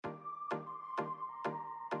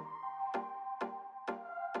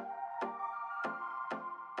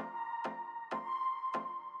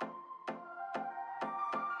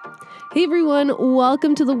Hey everyone,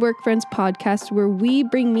 welcome to the Work Friends podcast where we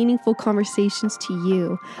bring meaningful conversations to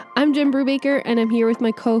you. I'm Jen Brubaker and I'm here with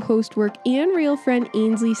my co-host, work and real friend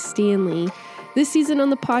Ainsley Stanley. This season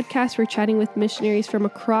on the podcast, we're chatting with missionaries from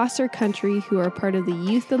across our country who are part of the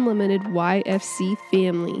Youth Unlimited YFC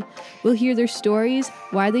family. We'll hear their stories,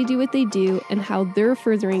 why they do what they do, and how they're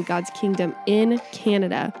furthering God's kingdom in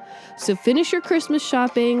Canada. So finish your Christmas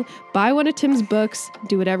shopping, buy one of Tim's books,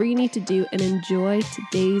 do whatever you need to do, and enjoy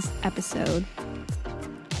today's episode.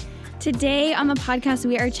 Today on the podcast,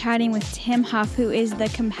 we are chatting with Tim Huff, who is the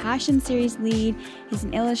Compassion Series lead. He's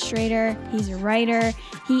an illustrator, he's a writer,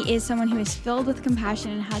 he is someone who is filled with compassion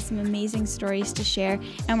and has some amazing stories to share,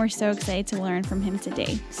 and we're so excited to learn from him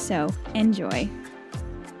today. So enjoy.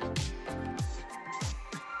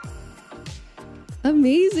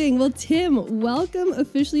 Amazing. Well, Tim, welcome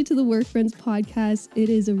officially to the Work Friends podcast. It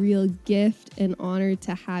is a real gift and honor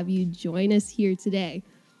to have you join us here today.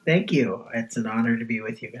 Thank you. It's an honor to be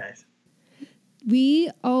with you guys. We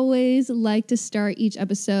always like to start each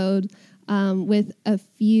episode with a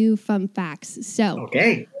few fun facts. So,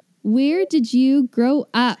 Okay. Where did you grow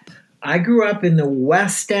up? I grew up in the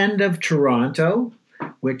west end of Toronto,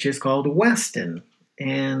 which is called Weston,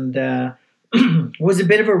 and was a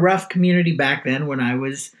bit of a rough community back then when I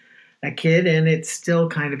was a kid, and it still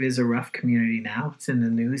kind of is a rough community now. It's in the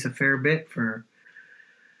news a fair bit for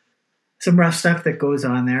some rough stuff that goes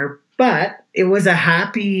on there, but it was a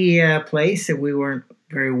happy place, and we weren't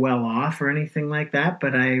very well off or anything like that.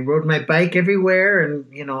 But I rode my bike everywhere,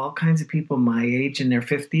 and all kinds of people my age in their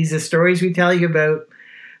 50s. The stories we tell you about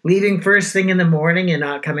leaving first thing in the morning and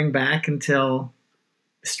not coming back until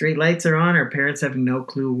the street lights are on, our parents having no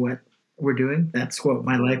clue what we're doing. That's what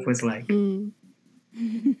my life was like.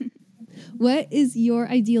 What is your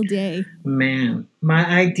ideal day? Man, my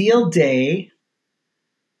ideal day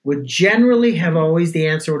would generally have always, the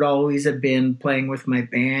answer would always have been playing with my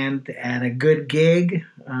band at a good gig,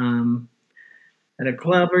 at a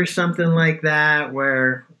club or something like that,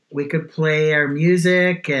 where we could play our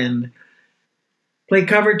music and play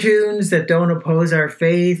cover tunes that don't oppose our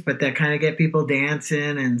faith, but that kind of get people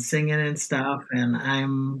dancing and singing and stuff.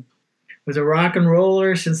 And was a rock and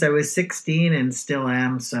roller since I was 16 and still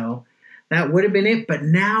am. So that would have been it. But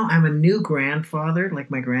now I'm a new grandfather, like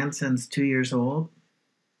my grandson's 2 years old.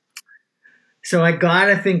 So I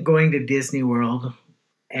gotta think going to Disney World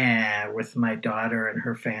with my daughter and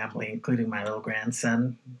her family, including my little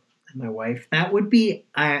grandson and my wife. That would be,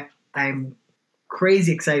 I'm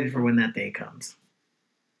crazy excited for when that day comes.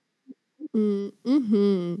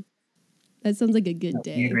 Mm-hmm. That sounds like a good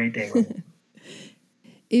day. Be a great day.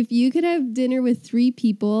 If you could have dinner with 3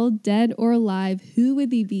 people, dead or alive, who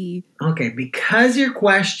would they be? Okay, because your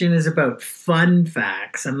question is about fun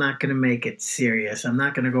facts, I'm not going to make it serious. I'm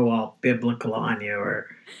not going to go all biblical on you or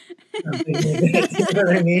something like that. You know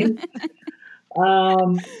what I mean?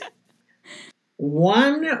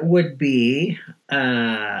 One would be,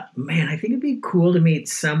 I think it'd be cool to meet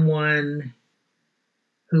someone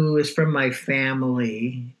who is from my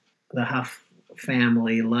family, the Huff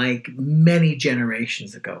family, like many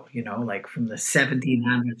generations ago, like from the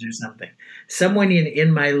 1700s or something. Someone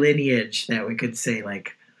in my lineage that we could say,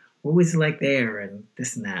 like, what was it like there and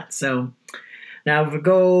this and that. So now if we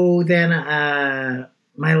go then,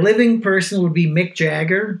 my living person would be Mick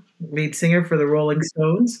Jagger, lead singer for the Rolling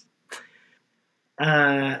Stones.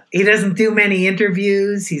 He doesn't do many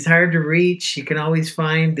interviews. He's hard to reach. You can always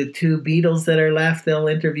find the 2 Beatles that are left. They'll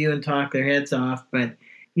interview and talk their heads off, but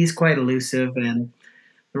he's quite elusive. And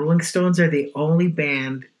the Rolling Stones are the only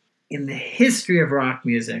band in the history of rock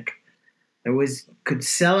music that could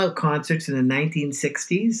sell out concerts in the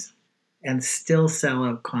 1960s and still sell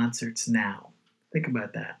out concerts now. Think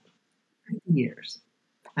about that. 50 years.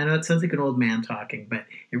 I know it sounds like an old man talking, but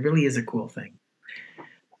it really is a cool thing.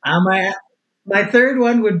 My third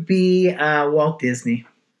one would be Walt Disney.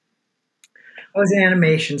 I was an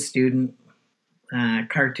animation student,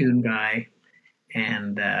 cartoon guy.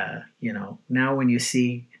 And, now when you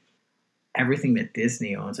see everything that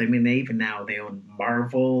Disney owns, I mean, they own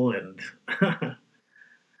Marvel and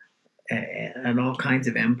and all kinds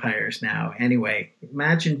of empires now. Anyway,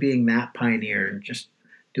 imagine being that pioneer and just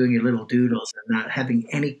doing your little doodles and not having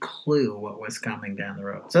any clue what was coming down the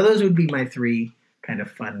road. So those would be my 3 kind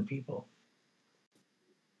of fun people.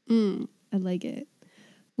 I like it.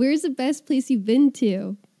 Where's the best place you've been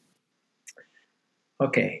to?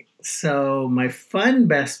 Okay, so my fun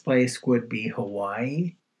best place would be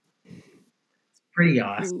Hawaii. It's pretty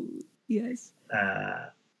awesome. Ooh, yes.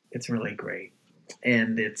 It's really great.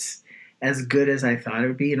 And it's as good as I thought it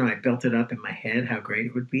would be. I built it up in my head how great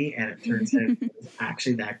it would be, and it turns out it was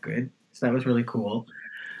actually that good. So that was really cool.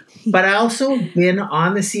 But I also been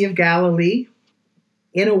on the Sea of Galilee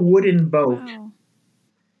in a wooden boat. Wow.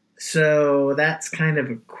 So that's kind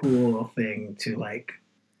of a cool thing to like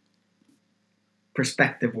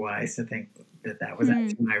perspective wise to think that was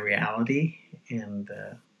actually my reality. And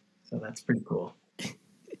so that's pretty cool.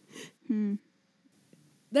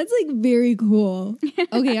 That's like very cool.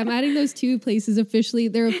 Okay, I'm adding those two places officially.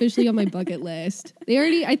 They're officially on my bucket list.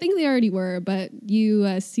 I think they already were, but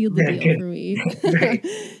you sealed the deal for me. Great.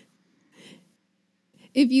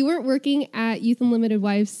 If you weren't working at Youth Unlimited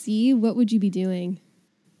YFC, what would you be doing?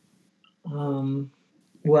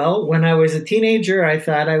 Well, when I was a teenager, I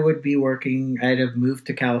thought I would be working. I'd have moved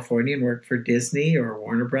to California and worked for Disney or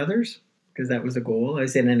Warner Brothers because that was the goal. I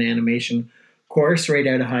was in an animation course right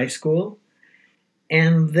out of high school.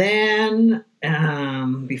 And then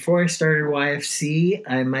before I started YFC,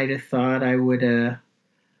 I might have thought I would.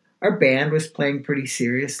 Our band was playing pretty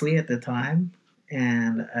seriously at the time,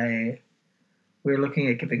 and we were looking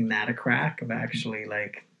at giving that a crack of actually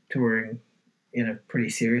like touring in a pretty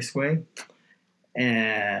serious way.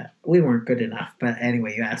 We weren't good enough, but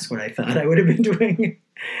anyway, you asked what I thought I would have been doing,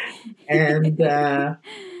 and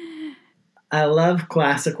I love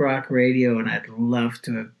classic rock radio, and I'd love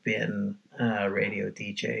to have been a radio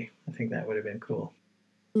DJ. I think that would have been cool.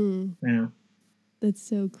 Yeah, that's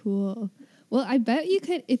so cool. Well, I bet you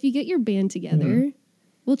could, if you get your band together,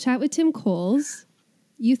 we'll chat with Tim Coles.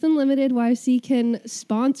 Youth Unlimited YFC can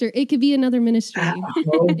sponsor. It could be another ministry.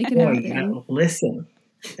 It could happen. Now, listen,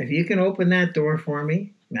 if you can open that door for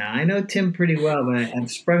me. Now, I know Tim pretty well, but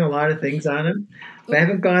I've sprung a lot of things on him. But I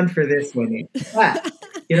haven't gone for this one yet. But,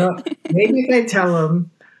 maybe if I tell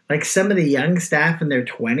him, like some of the young staff in their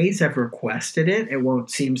 20s have requested it, it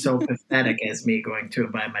won't seem so pathetic as me going to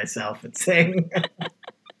it by myself and saying...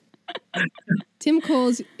 Tim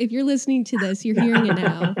Coles, if you're listening to this, you're hearing it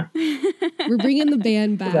now. We're bringing the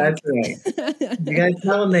band back. That's right. You guys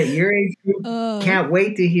tell them that your age group can't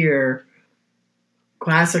wait to hear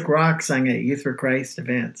classic rock sung at Youth for Christ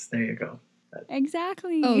events. There you go.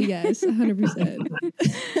 Exactly. Oh, yes,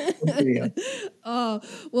 100%. Oh,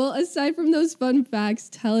 well, aside from those fun facts,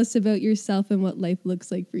 tell us about yourself and what life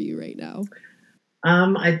looks like for you right now.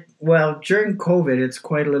 During COVID, it's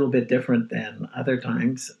quite a little bit different than other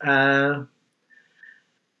times.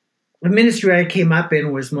 The ministry I came up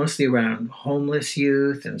in was mostly around homeless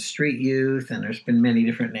youth and street youth, and there's been many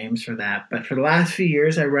different names for that. But for the last few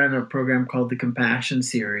years, I run a program called the Compassion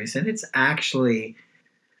Series, and it's actually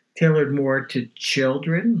tailored more to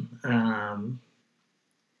children, and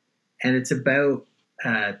it's about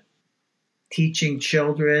teaching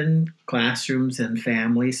children, classrooms, and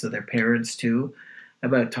families, so their parents too,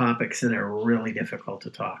 about topics that are really difficult to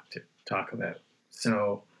talk about.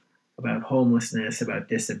 So about homelessness, about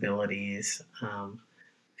disabilities,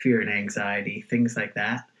 fear and anxiety, things like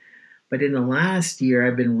that. But in the last year,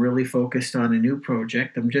 I've been really focused on a new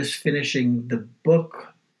project. I'm just finishing the book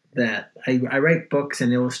that I write books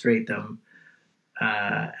and illustrate them,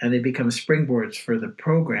 and they become springboards for the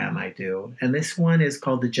program I do. And this one is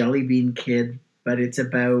called The Jelly Bean Kid, but it's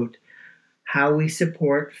about how we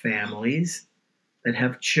support families that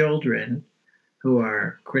have children who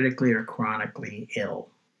are critically or chronically ill,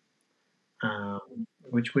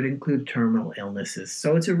 which would include terminal illnesses.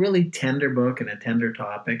 So it's a really tender book and a tender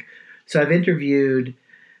topic. So I've interviewed's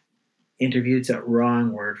a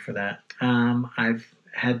wrong word for that. I've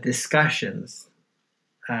had discussions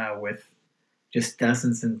with just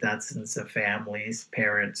dozens and dozens of families,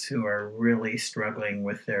 parents who are really struggling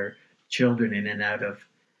with their children in and out of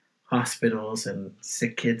hospitals and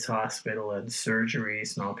sick kids hospital and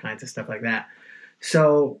surgeries and all kinds of stuff like that.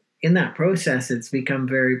 So in that process, it's become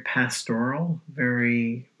very pastoral.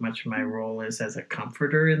 Very much my role is as a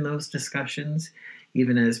comforter in those discussions,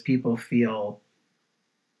 even as people feel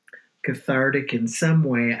cathartic in some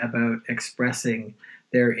way about expressing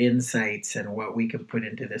their insights and what we can put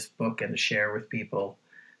into this book and share with people.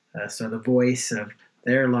 So the voice of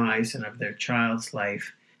their lives and of their child's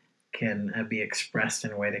life can be expressed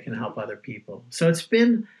in a way that can help other people. So it's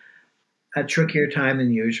been a trickier time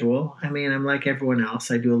than usual. I mean, I'm like everyone else.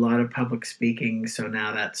 I do a lot of public speaking, so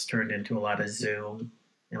now that's turned into a lot of Zoom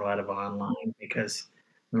and a lot of online because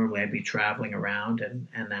normally I'd be traveling around and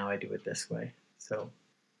now I do it this way. So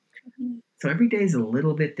every day is a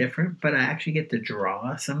little bit different, but I actually get to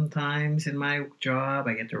draw sometimes in my job.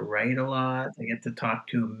 I get to write a lot. I get to talk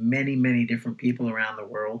to many, many different people around the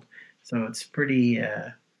world. So it's pretty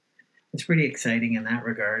exciting in that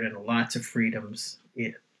regard, and lots of freedoms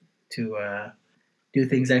to do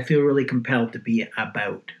things I feel really compelled to be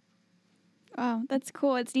about. Oh, that's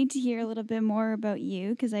cool. It's neat to hear a little bit more about you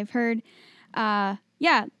because I've heard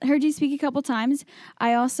Yeah, heard you speak a couple times.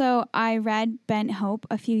 I read Bent Hope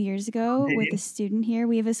a few years ago with a student here.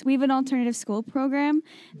 We have an alternative school program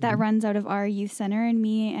that runs out of our youth center, and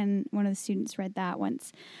me and one of the students read that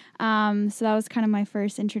once. So that was kind of my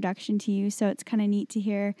first introduction to you. So it's kind of neat to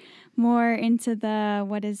hear more into the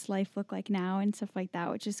what does life look like now and stuff like that,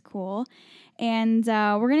 which is cool. And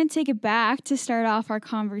we're going to take it back to start off our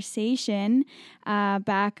conversation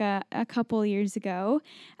back a couple years ago.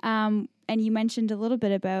 And you mentioned a little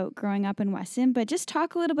bit about growing up in Weston, but just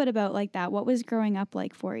talk a little bit about like that. What was growing up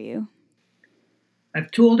like for you? I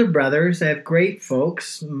have two older brothers. I have great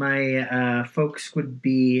folks. My folks would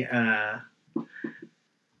be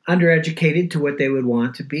undereducated to what they would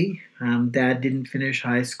want to be. Dad didn't finish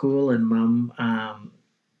high school, and Mom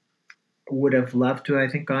would have loved to, I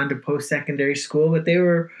think, gone to post-secondary school, but they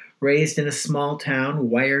were raised in a small town,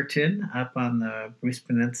 Wyerton, up on the Bruce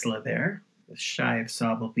Peninsula there, shy of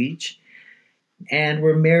Sauble Beach. And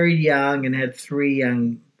were married young and had three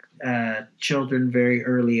young children very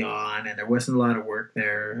early on, and there wasn't a lot of work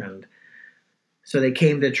there. And so they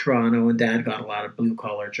came to Toronto, and Dad got a lot of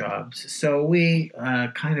blue-collar jobs. So we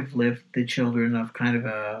kind of lived the children of kind of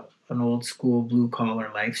an old-school blue-collar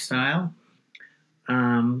lifestyle,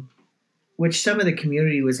 which some of the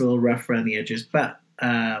community was a little rough around the edges. But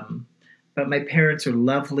my parents are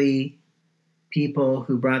lovely people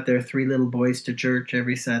who brought their three little boys to church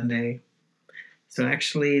every Sunday. So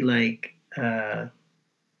actually,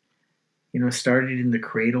 started in the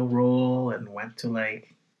cradle roll and went to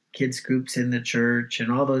like kids groups in the church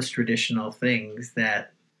and all those traditional things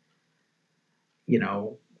that,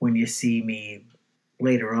 when you see me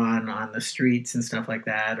later on the streets and stuff like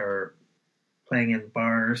that, or playing in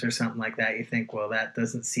bars or something like that, you think, well, that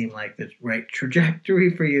doesn't seem like the right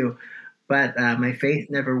trajectory for you. But my faith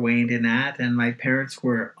never waned in that, and my parents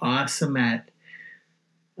were awesome at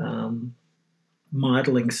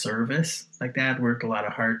modeling service. Like Dad worked a lot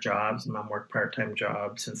of hard jobs, Mom worked part-time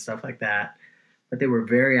jobs and stuff like that. But they were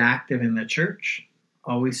very active in the church,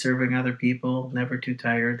 always serving other people, never too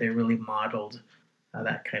tired. They really modeled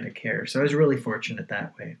that kind of care. So I was really fortunate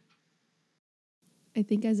that way. I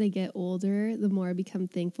think as I get older, the more I become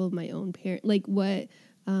thankful of my own parent, like what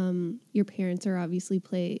your parents are obviously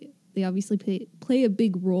play a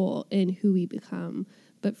big role in who we become.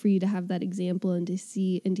 But for you to have that example and to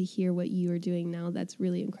see and to hear what you are doing now, that's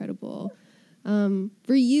really incredible.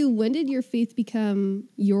 For you, when did your faith become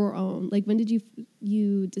your own? Like, when did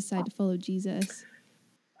you decide to follow Jesus?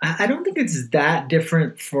 I don't think it's that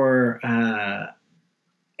different for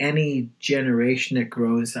any generation that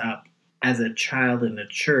grows up as a child in the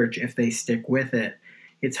church. If they stick with it,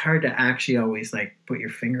 it's hard to actually always like put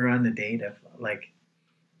your finger on the date of like.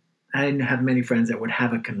 I didn't have many friends that would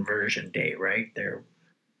have a conversion date, right? They're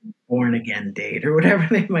born again date or whatever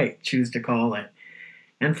they might choose to call it.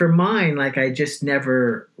 And for mine, like I just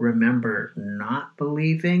never remember not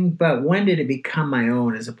believing. But when did it become my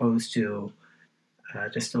own as opposed to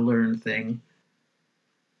just a learned thing?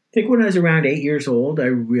 I think when I was around 8 years old, I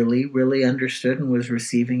really, really understood and was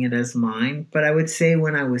receiving it as mine. But I would say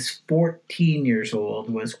when I was 14 years old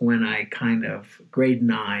was when I kind of, grade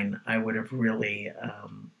 9, I would have really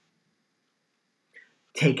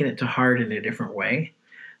taken it to heart in a different way.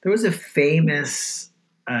 There was a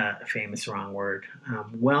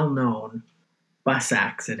well-known bus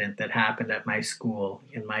accident that happened at my school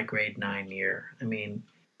in my grade 9 year. I mean,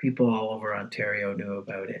 people all over Ontario knew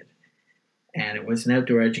about it. And it was an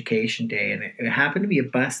outdoor education day, and it happened to be a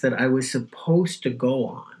bus that I was supposed to go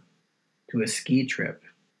on to a ski trip.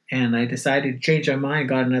 And I decided to change my mind,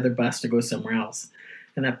 got another bus to go somewhere else.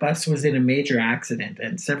 And that bus was in a major accident,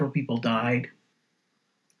 and several people died.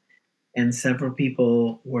 And several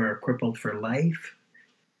people were crippled for life.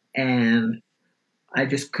 And I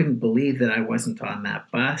just couldn't believe that I wasn't on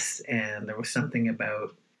that bus. And there was something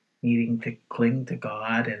about needing to cling to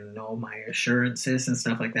God and know my assurances and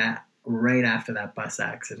stuff like that right after that bus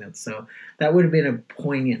accident. So that would have been a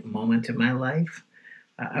poignant moment in my life.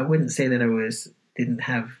 I wouldn't say that I didn't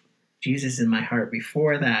have Jesus in my heart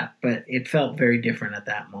before that, but it felt very different at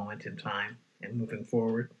that moment in time and moving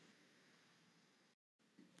forward.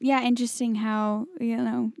 Yeah, interesting how,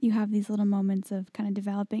 you have these little moments of kind of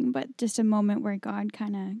developing, but just a moment where God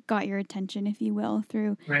kind of got your attention, if you will,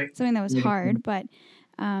 through something that was hard. But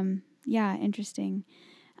yeah, interesting.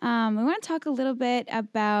 We want to talk a little bit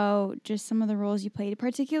about just some of the roles you played,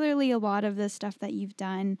 particularly a lot of the stuff that you've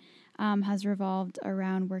done has revolved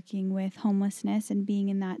around working with homelessness and being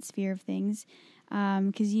in that sphere of things.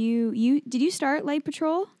 Because did you start Light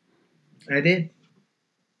Patrol? I did.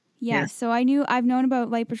 Yeah, so I've known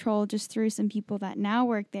about Light Patrol just through some people that now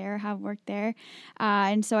work there, have worked there.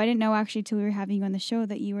 And so I didn't know actually till we were having you on the show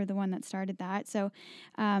that you were the one that started that. So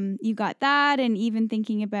you got that, and even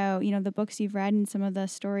thinking about, the books you've read and some of the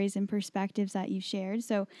stories and perspectives that you shared.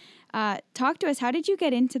 So talk to us. How did you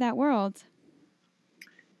get into that world?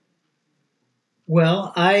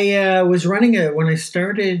 Well, I was running when I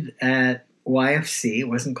started at YFC. It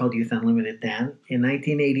wasn't called Youth Unlimited then. In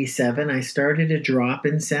 1987, I started a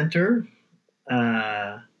drop-in center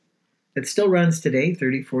that still runs today,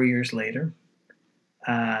 34 years later,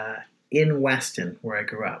 in Weston, where I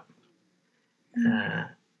grew up.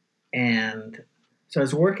 And so I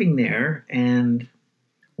was working there, and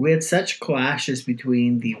we had such clashes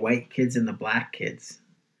between the white kids and the black kids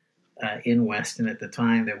in Weston at the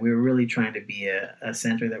time that we were really trying to be a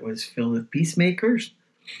center that was filled with peacemakers.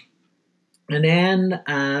 And then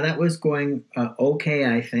that was going okay,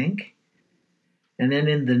 I think. And then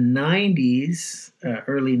in the 90s,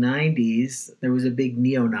 early 90s, there was a big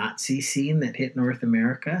neo-Nazi scene that hit North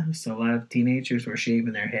America. So a lot of teenagers were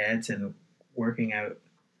shaving their heads and working out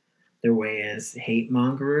their way as hate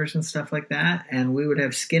mongers and stuff like that. And we would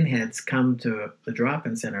have skinheads come to the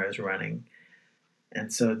drop-in center I was running.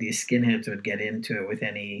 And so these skinheads would get into it with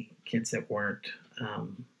any kids that weren't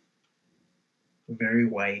very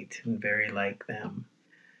white and very like them.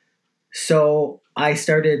 So I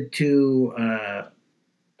started to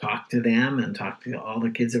talk to them and talk to all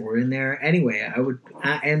the kids that were in there. Anyway, I would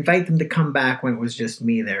invite them to come back when it was just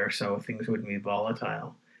me there, so things wouldn't be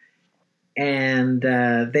volatile. And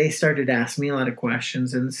they started to ask me a lot of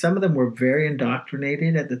questions, and some of them were very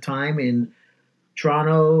indoctrinated at the time in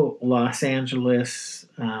Toronto, Los Angeles,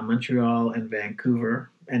 Montreal, and Vancouver,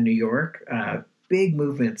 and New York. Big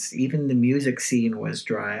movements. Even the music scene was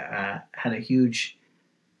had a huge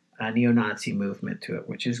neo-Nazi movement to it,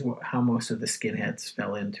 which is how most of the skinheads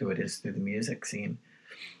fell into it, is through the music scene.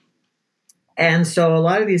 And so a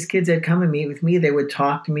lot of these kids that come and meet with me, they would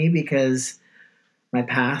talk to me because my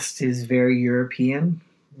past is very European,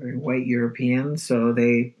 very white European. So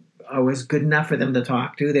I was good enough for them to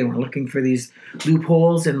talk to. They were looking for these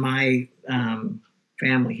loopholes in my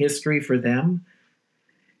family history for them.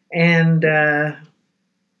 And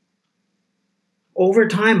over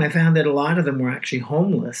time, I found that a lot of them were actually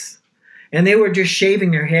homeless. And they were just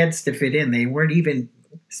shaving their heads to fit in. They weren't even,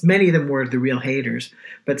 many of them were the real haters.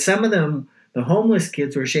 But some of them, the homeless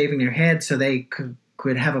kids, were shaving their heads so they could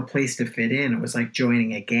have a place to fit in. It was like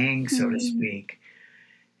joining a gang, so to speak.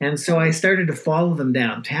 And so I started to follow them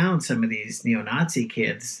downtown, some of these neo-Nazi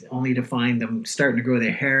kids, only to find them starting to grow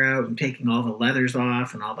their hair out and taking all the leathers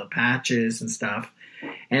off and all the patches and stuff.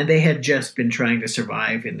 And they had just been trying to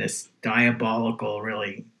survive in this diabolical,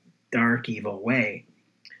 really dark, evil way.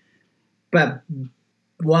 But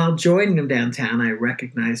while joining them downtown, I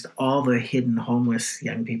recognized all the hidden homeless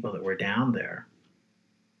young people that were down there,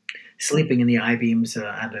 sleeping in the I-beams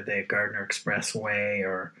under the Gardner Expressway,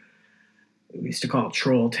 or we used to call it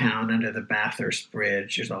Troll Town under the Bathurst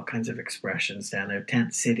Bridge. There's all kinds of expressions down there.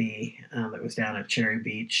 Tent City, that was down at Cherry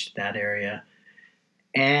Beach, that area.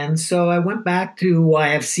 And so I went back to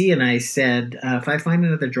YFC and I said, if I find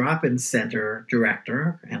another drop-in center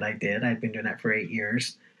director, and I did, I'd been doing that for 8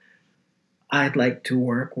 years, I'd like to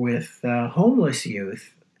work with homeless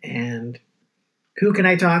youth. And who can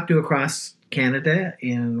I talk to across Canada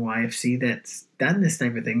in YFC that's done this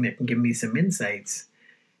type of thing that can give me some insights?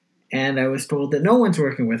 And I was told that no one's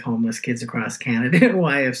working with homeless kids across Canada in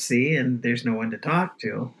YFC, and there's no one to talk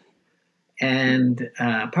to. And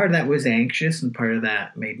part of that was anxious, and part of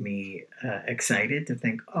that made me excited to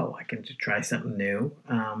think, oh, I can try something new.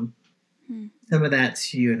 Some of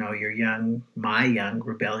that's, my young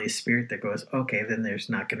rebellious spirit that goes, okay, then there's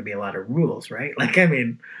not going to be a lot of rules, right? Like, I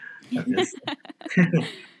mean,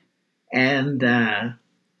 and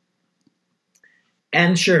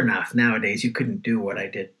sure enough, nowadays you couldn't do what I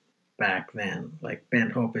did back then. Like,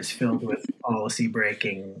 Bent Hope is filled with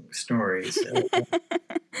policy-breaking stories.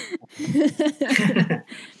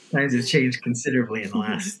 Times have changed considerably in the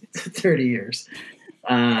last 30 years.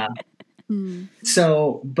 But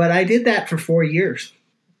I did that for 4 years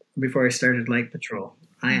before I started Light Patrol.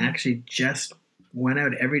 I actually just went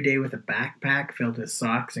out every day with a backpack filled with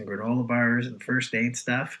socks and granola bars and first aid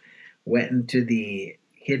stuff, went into the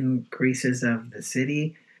hidden creases of the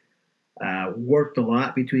city, worked a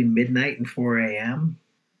lot between midnight and 4 a.m.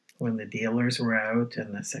 when the dealers were out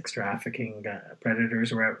and the sex trafficking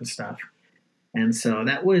predators were out and stuff. And so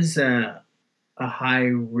that was a high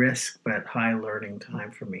risk but high learning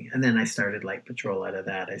time for me. And then I started Light Patrol out of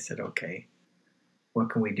that. I said, okay, what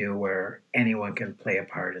can we do where anyone can play a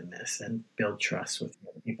part in this and build trust with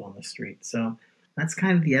people on the street? So that's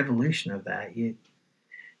kind of the evolution of that. You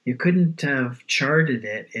couldn't have charted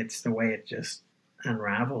it. It's the way it just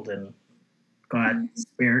unraveled, and God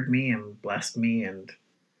spared me and blessed me. And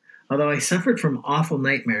although I suffered from awful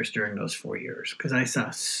nightmares during those 4 years, because I saw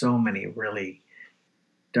so many really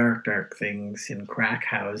dark things in crack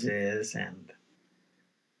houses and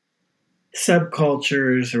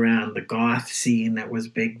subcultures around the goth scene that was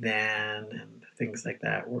big then, and things like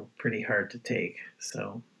that were pretty hard to take.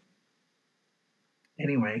 So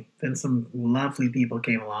anyway, then some lovely people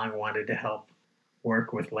came along, wanted to help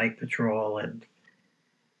work with Light Patrol, and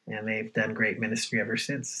they've done great ministry ever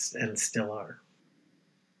since, and still are.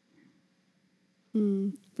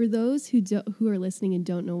 For those who are listening and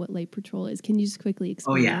don't know what Light Patrol is, can you just quickly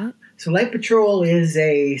explain that? So Light Patrol is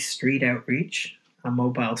a street outreach, a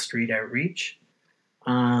mobile street outreach.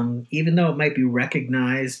 Even though it might be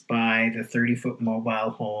recognized by the 30-foot mobile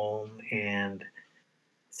home and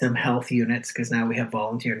some health units, because now we have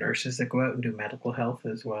volunteer nurses that go out and do medical health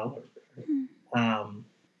as well.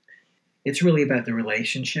 It's really about the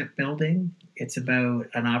relationship building. It's about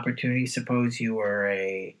an opportunity. Suppose you are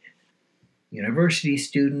a university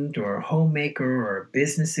student or a homemaker or a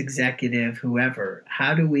business executive, whoever.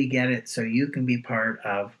 How do we get it so you can be part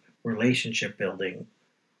of relationship building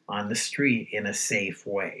on the street in a safe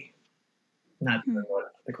way? Not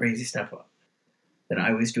the crazy stuff that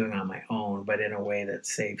I was doing on my own, but in a way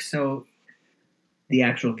that's safe. So the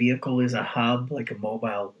actual vehicle is a hub, like a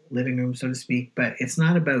mobile living room, so to speak, but it's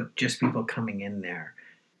not about just people coming in there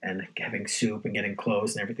and having soup and getting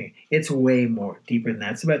clothes and everything. It's way more deeper than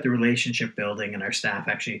that. It's about the relationship building and our staff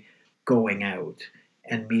actually going out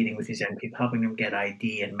and meeting with these young people, helping them get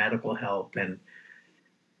ID and medical help and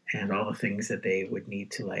all the things that they would need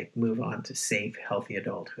to like move on to safe, healthy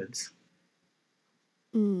adulthoods.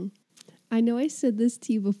 I know I said this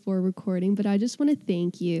to you before recording, but I just want to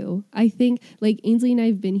thank you. I think like Ainsley and I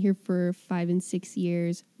have been here for 5 and 6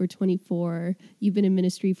 years. We're 24. You've been in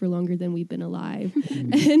ministry for longer than we've been alive.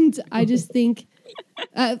 And I just think,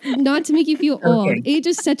 not to make you feel old, age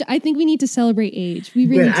is I think we need to celebrate age. We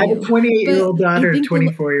really do. I have a 28-year-old daughter and a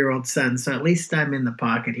 24-year-old son, so at least I'm in the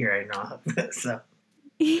pocket here. I know this. So.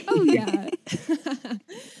 Oh, yeah.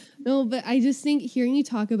 No, but I just think hearing you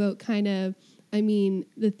talk about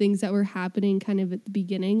the things that were happening kind of at the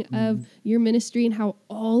beginning of your ministry and how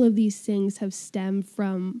all of these things have stemmed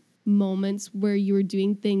from moments where you were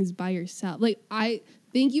doing things by yourself. Like, I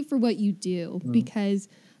thank you for what you do because,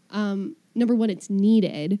 number one, it's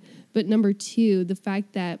needed. But number two, the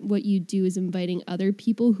fact that what you do is inviting other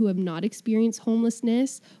people who have not experienced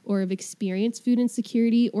homelessness or have experienced food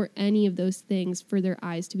insecurity or any of those things for their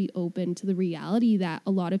eyes to be open to the reality that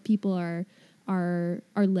a lot of people are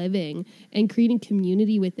living, and creating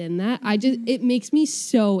community within that. It makes me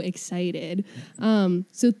so excited.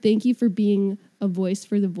 So thank you for being a voice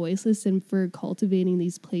for the voiceless and for cultivating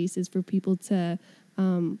these places for people to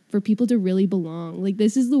really belong. Like,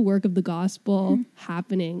 this is the work of the gospel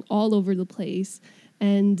happening all over the place.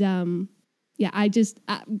 And thank you. I just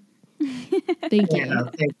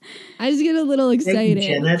get a little excited. Thank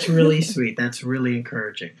you, Jen. That's really sweet. That's really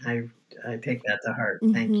encouraging. I take that to heart.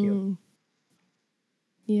 Thank you.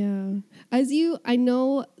 Yeah. I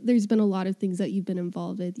know there's been a lot of things that you've been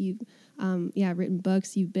involved with. You've, written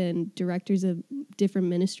books. You've been directors of different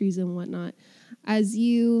ministries and whatnot. As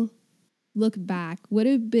you look back, what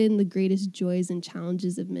have been the greatest joys and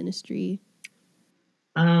challenges of ministry?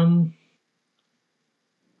 I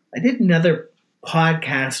did another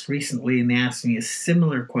podcast recently and they asked me a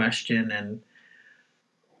similar question. And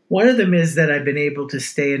one of them is that I've been able to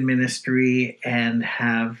stay in ministry and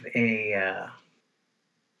have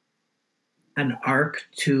an arc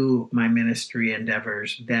to my ministry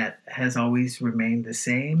endeavors that has always remained the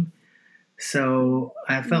same. So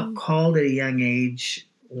I felt called at a young age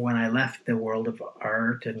when I left the world of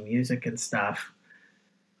art and music and stuff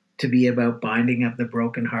to be about binding up the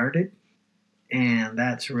brokenhearted. And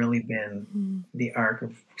that's really been the arc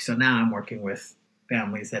of, so now I'm working with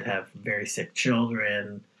families that have very sick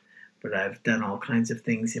children, but I've done all kinds of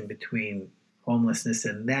things in between homelessness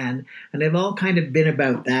and they've all kind of been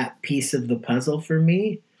about that piece of the puzzle for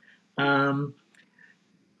me. Another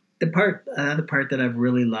part that I've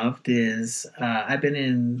really loved is I've been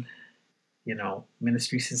in,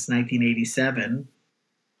 ministry since 1987,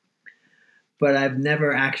 but I've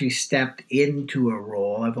never actually stepped into a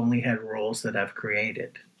role. I've only had roles that I've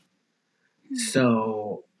created.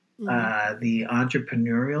 So the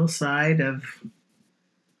entrepreneurial side of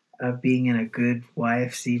being in a good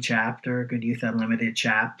YFC chapter, a good Youth Unlimited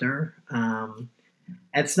chapter,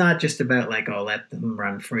 it's not just about like, oh, let them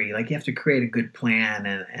run free. Like you have to create a good plan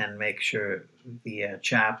and make sure the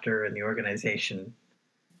chapter and the organization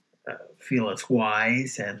feel it's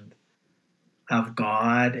wise and of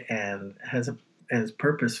God and as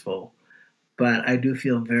purposeful. But I do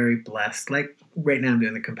feel very blessed. Like right now I'm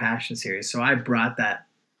doing the compassion series. So I brought that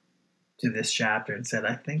to this chapter and said,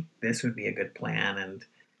 I think this would be a good plan, and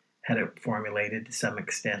had it formulated to some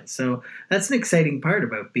extent. So that's an exciting part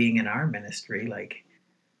about being in our ministry. Like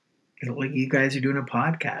you guys are doing a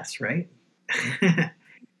podcast, right?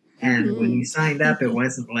 And when you signed up, it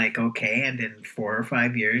wasn't like, okay, and in 4 or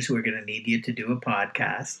 5 years, we're going to need you to do a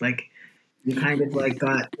podcast. Like you kind of like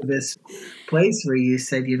got to this place where you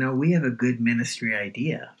said, we have a good ministry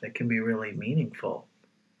idea that can be really meaningful.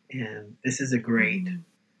 And this is a great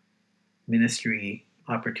ministry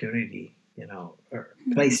opportunity, or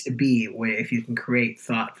place to be where if you can create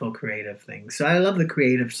thoughtful, creative things. So I love the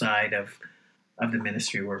creative side of the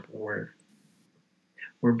ministry. We're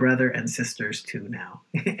brother and sisters too now,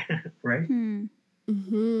 right?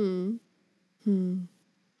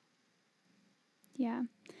 Yeah,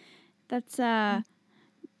 that's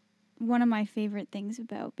one of my favorite things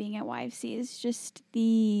about being at YFC is just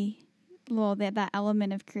that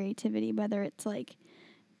element of creativity, whether it's like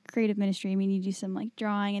creative ministry. I mean, you do some like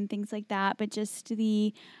drawing and things like that, but just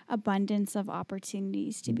the abundance of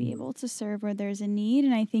opportunities to be able to serve where there's a need.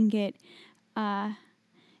 And I think it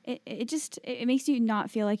makes you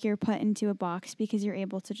not feel like you're put into a box because you're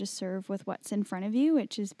able to just serve with what's in front of you,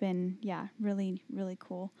 which has been, really, really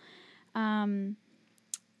cool.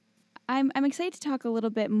 I'm excited to talk a little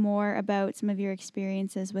bit more about some of your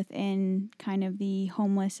experiences within kind of the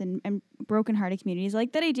homeless and brokenhearted communities. I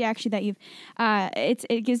like that idea actually that you've,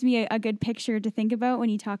 it gives me a good picture to think about when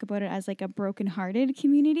you talk about it as like a brokenhearted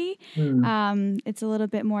community. It's a little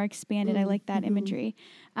bit more expanded. I like that imagery.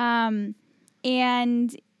 And,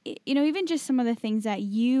 even just some of the things that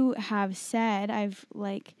you have said, I've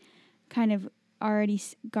like kind of already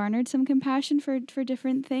garnered some compassion for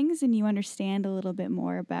different things, and you understand a little bit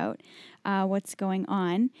more about what's going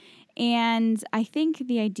on. And I think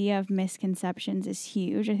the idea of misconceptions is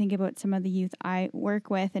huge. I think about some of the youth I work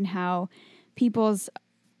with and how people's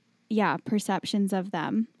perceptions of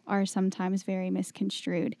them are sometimes very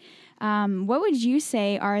misconstrued. What would you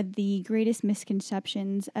say are the greatest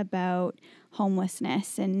misconceptions about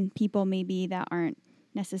homelessness and people maybe that aren't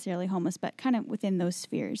necessarily homeless, but kind of within those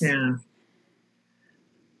spheres? Yeah.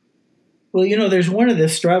 Well, there's one of the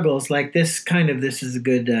struggles, like this is a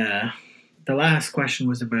good, the last question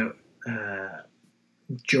was about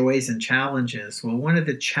joys and challenges. Well, one of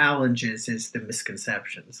the challenges is the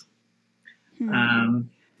misconceptions.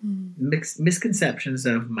 Misconceptions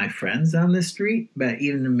of my friends on the street, but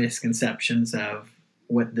even the misconceptions of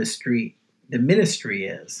what the ministry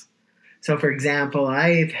is. So, for example,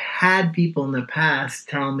 I've had people in the past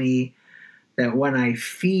tell me that when I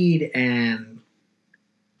feed and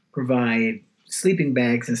provide sleeping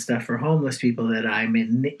bags and stuff for homeless people, that I'm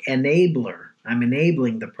an enabler. I'm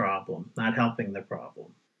enabling the problem, not helping the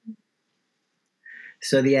problem.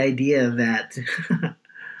 So the idea that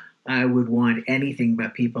I would want anything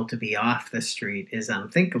but people to be off the street is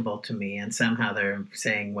unthinkable to me. And somehow they're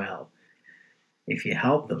saying, well, if you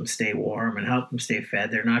help them stay warm and help them stay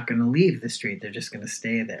fed, they're not going to leave the street. They're just going to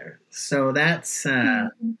stay there. So that's, I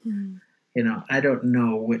don't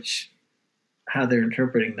know how they're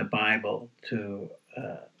interpreting the Bible to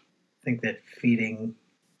think that feeding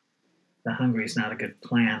the hungry is not a good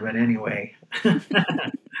plan. But anyway,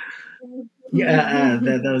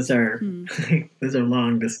 those are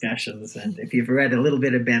long discussions. And if you've read a little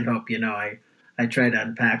bit of Ben Hope, I try to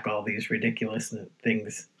unpack all these ridiculous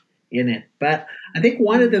things in it. But I think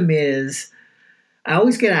one of them is, I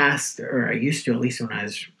always get asked, or I used to, at least when I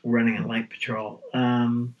was running a light patrol,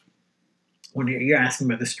 when you're asking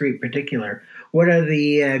about the street in particular, what are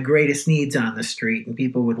the greatest needs on the street? And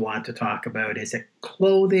people would want to talk about, is it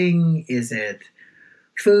clothing? Is it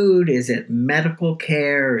food? Is it medical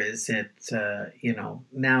care? Is it,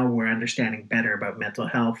 now we're understanding better about mental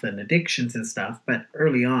health and addictions and stuff. But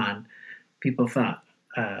early on, people thought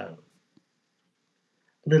a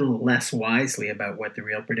little less wisely about what the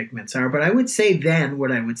real predicaments are. But I would say then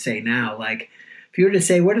what I would say now, like, if you were to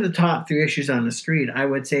say, what are the top 3 issues on the street? I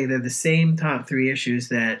would say they're the same top 3 issues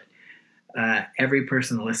that every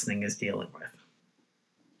person listening is dealing with.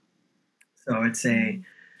 So I'd say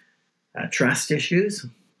trust issues,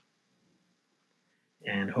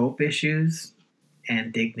 and hope issues,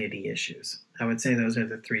 and dignity issues. I would say those are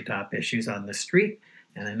the 3 top issues on the street,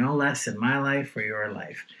 and they're no less in my life or your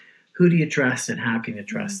life. Who do you trust, and how can you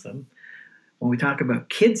trust them? When we talk about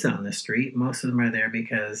kids on the street, most of them are there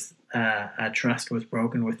because a trust was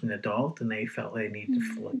broken with an adult and they felt they need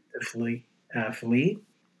to flee.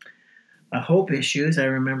 Hope issues. I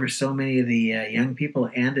remember so many of the young people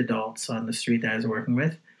and adults on the street that I was working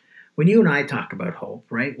with. When you and I talk about hope,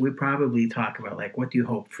 right, we probably talk about, like, what do you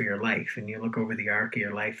hope for your life? And you look over the arc of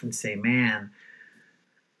your life and say, man,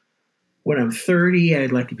 when I'm 30,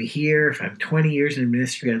 I'd like to be here. If I'm 20 years in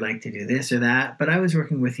ministry, I'd like to do this or that. But I was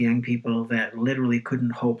working with young people that literally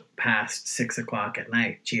couldn't hope past 6 o'clock at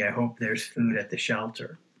night. Gee, I hope there's food at the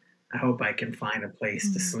shelter. I hope I can find a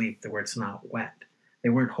place to sleep where it's not wet. They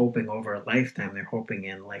weren't hoping over a lifetime. They're hoping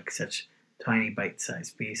in like such tiny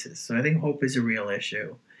bite-sized pieces. So I think hope is a real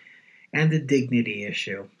issue. And the dignity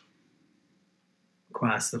issue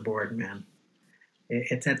across the board, man.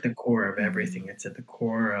 It's at the core of everything. It's at the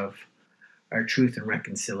core of our truth and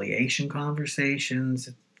reconciliation conversations.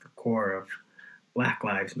 It's at the core of Black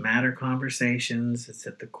Lives Matter conversations. It's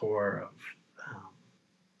at the core of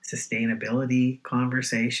sustainability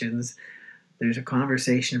conversations. There's a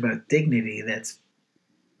conversation about dignity that's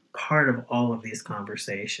part of all of these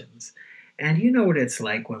conversations. And you know what it's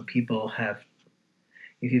like when people have,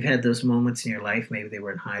 if you've had those moments in your life, maybe they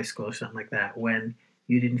were in high school or something like that, when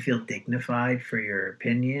you didn't feel dignified for your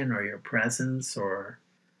opinion or your presence or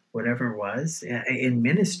whatever it was. In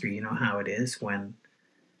ministry, you know how it is when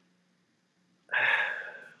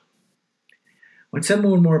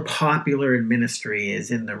someone more popular in ministry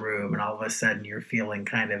is in the room and all of a sudden you're feeling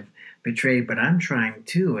kind of betrayed, but I'm trying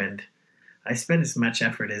too, and I spend as much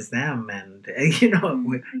effort as them, and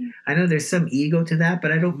I know there's some ego to that,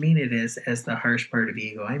 but I don't mean it as the harsh part of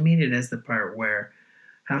ego. I mean it as the part where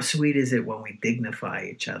how sweet is it when we dignify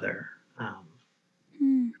each other,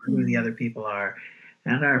 who the other people are,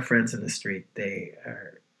 and our friends in the street, they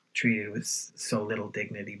are treated with so little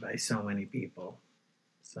dignity by so many people.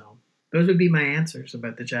 So those would be my answers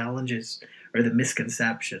about the challenges or the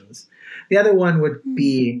misconceptions. The other one would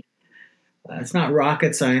be, it's not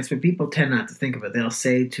rocket science, but people tend not to think of it. They'll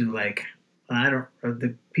say to, like,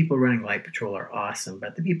 the people running Light Patrol are awesome,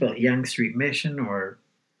 but the people at Yonge Street Mission or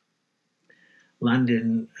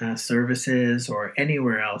London services or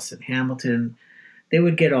anywhere else in Hamilton, they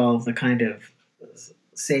would get all the kind of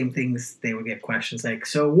same things. They would get questions like,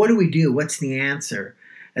 so what do we do? What's the answer?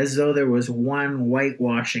 As though there was one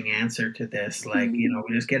whitewashing answer to this. Like, we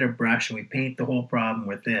just get a brush and we paint the whole problem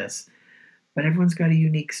with this. But everyone's got a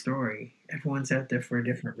unique story. Everyone's out there for a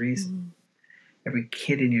different reason. Every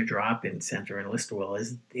kid in your drop-in center in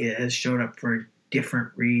Listowel has showed up for a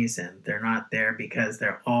different reason. They're not there because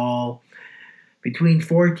they're all between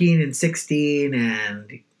 14 and 16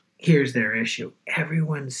 and here's their issue.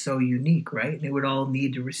 Everyone's so unique, right? They would all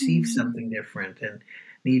need to receive something different and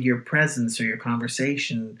need your presence or your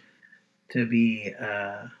conversation to be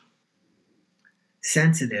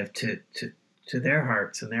sensitive to their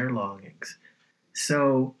hearts and their longings.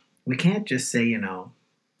 So we can't just say,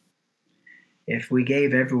 if we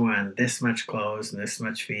gave everyone this much clothes and this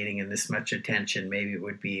much feeding and this much attention, maybe it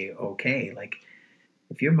would be okay. Like,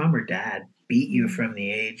 if your mom or dad beat you from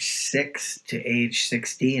the age 6 to age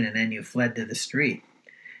 16 and then you fled to the street,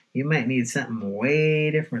 you might need something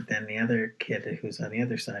way different than the other kid who's on the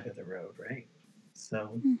other side of the road, right?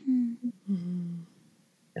 So,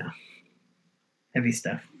 yeah. Heavy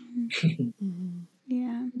stuff.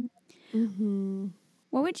 Yeah.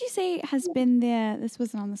 What would you say has been this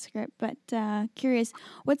wasn't on the script, but curious,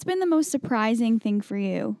 what's been the most surprising thing for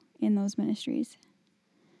you in those ministries?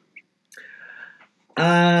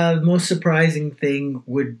 The most surprising thing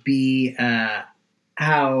would be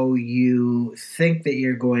how you think that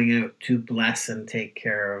you're going out to bless and take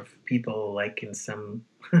care of people, like in some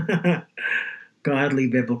godly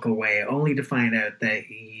biblical way, only to find out that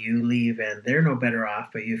you leave and they're no better off,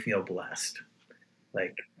 but you feel blessed.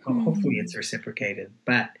 Like, hopefully it's reciprocated.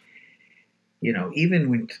 But, even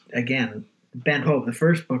when, again, Ben Hope, the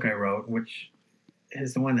first book I wrote, which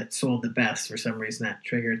is the one that sold the best, for some reason that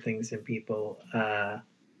triggered things in people,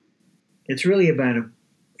 it's really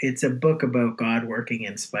it's a book about God working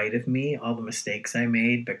in spite of me, all the mistakes I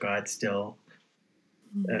made, but God still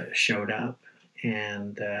showed up.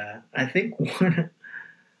 And I think I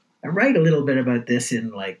write a little bit about this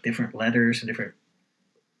in like different letters and different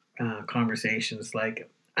conversations. Like,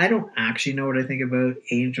 I don't actually know what I think about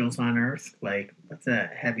angels on earth. Like, that's a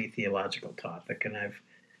heavy theological topic, and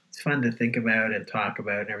it's fun to think about and talk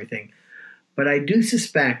about and everything. But I do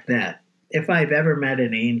suspect that if I've ever met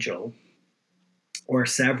an angel, or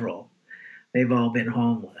several, they've all been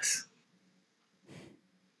homeless.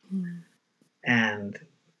 And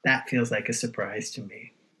that feels like a surprise to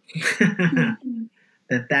me.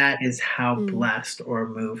 That is how blessed or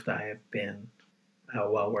moved I have been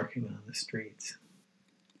while working on the streets.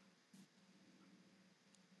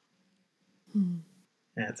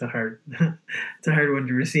 Yeah, it's a hard, it's a hard one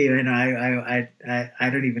to receive, and I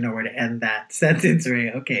don't even know where to end that sentence.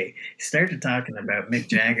 Right? Okay, started talking about Mick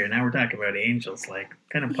Jagger. Now we're talking about angels. Like,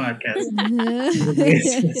 kind of podcast is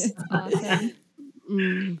this? It's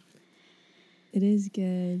awesome. It is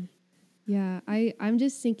good. Yeah, I'm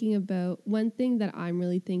just thinking about one thing that I'm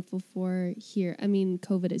really thankful for here. I mean,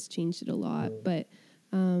 COVID has changed it a lot, but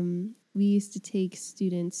we used to take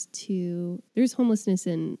students to. There's homelessness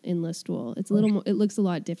in Listowel. It's a little more. It looks a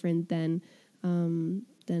lot different than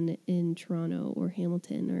in Toronto or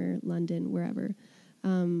Hamilton or London, wherever.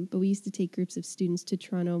 But we used to take groups of students to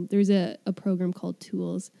Toronto. There's a program called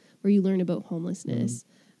Tools where you learn about homelessness,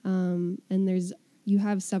 and you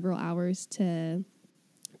have several hours to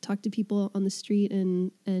talk to people on the street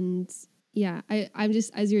and yeah, I'm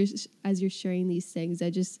just as you're sharing these things, I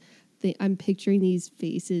just think I'm picturing these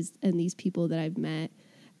faces and these people that I've met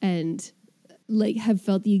and like have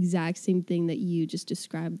felt the exact same thing that you just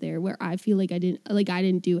described there, where I feel like I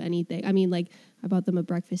didn't do anything. I mean, like, I bought them a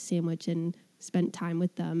breakfast sandwich and spent time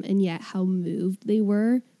with them, and yet how moved they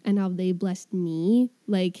were and how they blessed me,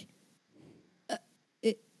 like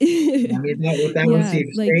I mean, that was the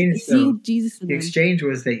exchange. like seeing Jesus in the them. exchange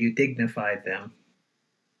was that you dignified them,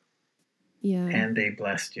 Yeah, and they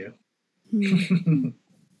blessed you. Mm-hmm.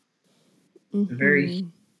 Very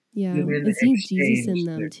human and seeing exchange, Jesus in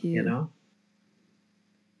them there, too. you know.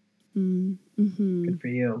 Mm-hmm. Good for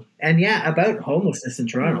you. And yeah, about homelessness in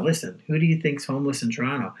Toronto. Listen, who do you think's homeless in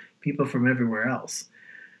Toronto? People from everywhere else.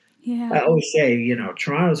 Yeah. I always say, you know,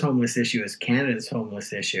 Toronto's homeless issue is Canada's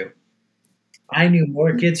homeless issue. I knew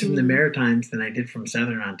more kids from the Maritimes than I did from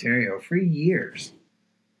Southern Ontario for years.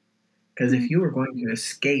 Because if you were going to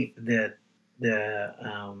escape the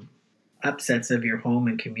upsets of your home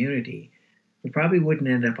and community, you probably wouldn't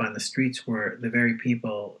end up on the streets where the very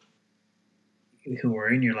people who were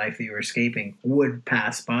in your life that you were escaping would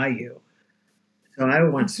pass by you. So I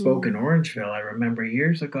once spoke in Orangeville, I remember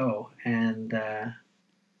years ago, and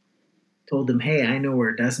told them, hey, I know where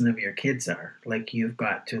a dozen of your kids are. Like, you've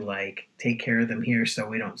got to, like, take care of them here so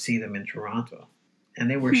we don't see them in Toronto. And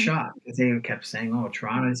they were shocked because they kept saying, oh,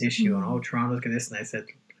 Toronto's issue, and oh, Toronto's got this. And I said,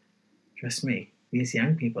 trust me, these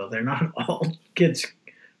young people, they're not all kids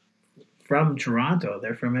from Toronto.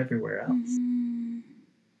 They're from everywhere else.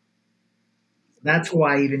 That's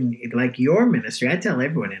why even, like, your ministry, I tell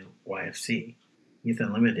everyone in YFC, Youth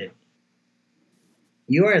Unlimited,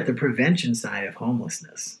 you are at the prevention side of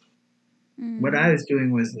homelessness. What I was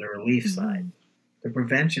doing was the relief side. The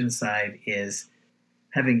prevention side is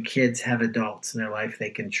having kids have adults in their life they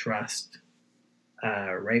can trust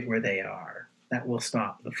right where they are. That will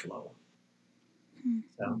stop the flow.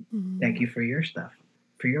 So thank you for your stuff,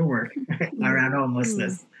 for your work around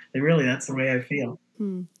homelessness. And really, that's the way I feel.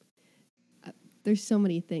 There's so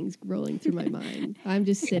many things rolling through my mind. I'm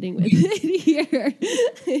just sitting with it here.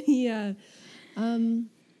 Yeah.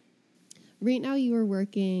 Right now you are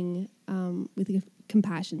working with a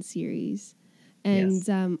compassion series. And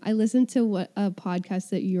Yes. I listened to a podcast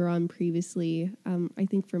that you were on previously, I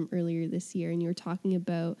think from earlier this year, and you were talking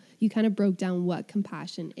about, you kind of broke down what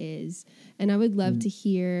compassion is. And I would love to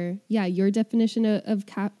hear, your definition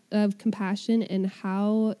of compassion and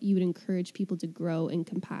how you would encourage people to grow in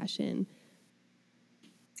compassion.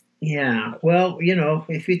 Yeah, well, you know,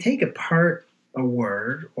 if you take apart a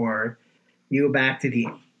word or you go back to the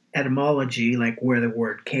etymology, like where the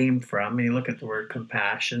word came from, and you look at the word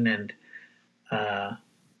compassion, and,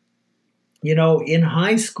 you know, in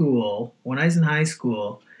high school, when I was in high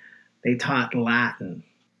school, they taught Latin,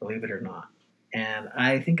 believe it or not. And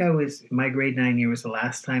I think my grade 9 year was the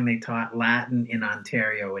last time they taught Latin in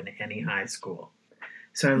Ontario in any high school.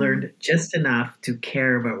 So I learned just enough to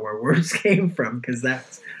care about where words came from, because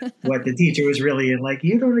that's what the teacher was really in. Like,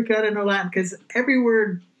 you don't got to know Latin because every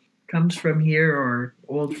word comes from here, or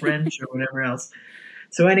Old French or whatever else.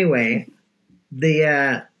 So anyway,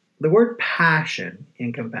 the word passion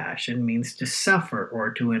in compassion means to suffer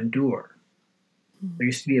or to endure. There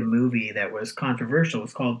used to be a movie that was controversial. It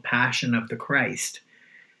was called Passion of the Christ.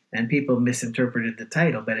 And people misinterpreted the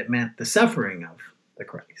title, but it meant the suffering of the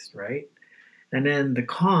Christ, right? And then the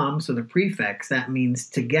com, so the prefix, that means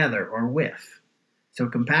together or with. So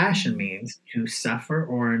compassion means to suffer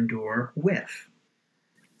or endure with.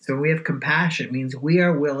 So when we have compassion, it means we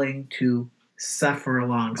are willing to suffer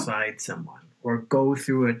alongside someone or go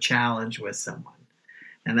through a challenge with someone.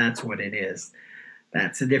 And that's what it is.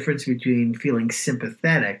 That's the difference between feeling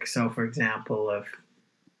sympathetic. So, for example,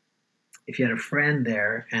 if you had a friend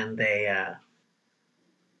there and they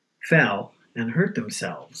fell and hurt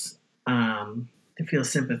themselves, to feel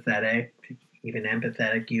sympathetic, even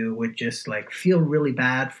empathetic, you would just like feel really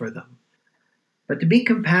bad for them. But to be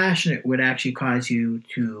compassionate would actually cause you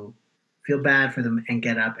to feel bad for them and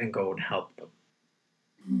get up and go and help them.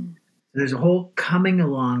 Mm. There's a whole coming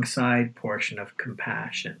alongside portion of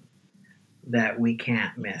compassion that we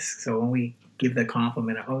can't miss. So when we give the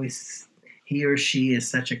compliment, oh, he or she is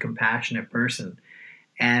such a compassionate person.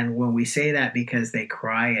 And when we say that because they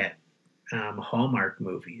cry at Hallmark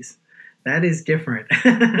movies, that is different.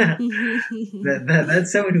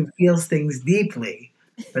 That's someone who feels things deeply.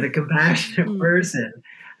 But a compassionate person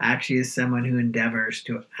actually is someone who endeavors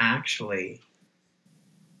to actually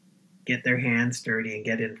get their hands dirty and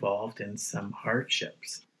get involved in some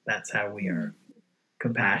hardships. That's how we are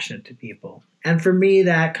compassionate to people. And for me,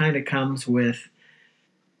 that kind of comes with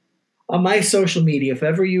on my social media. If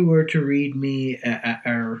ever you were to read me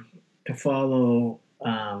or to follow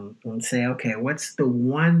and say, okay, what's the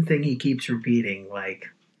one thing he keeps repeating? Like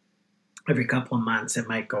every couple of months it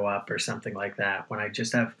might go up or something like that when I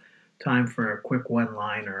just have time for a quick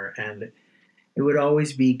one-liner. And it would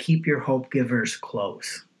always be, keep your hope givers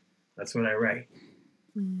close. That's what I write.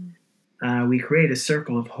 We create a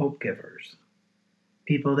circle of hope givers,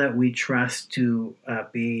 people that we trust to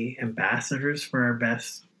be ambassadors for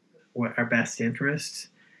our best interests,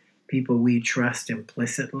 people we trust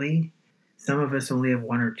implicitly. Some of us only have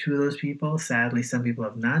one or two of those people. Sadly, some people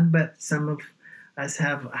have none, but some of us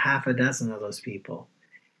have half a dozen of those people.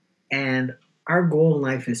 And our goal in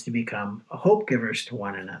life is to become hope givers to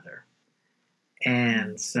one another.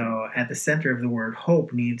 And so at the center of the word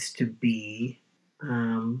hope needs to be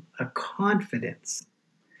a confidence.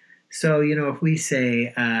 So, if we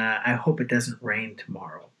say, I hope it doesn't rain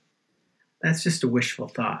tomorrow, that's just a wishful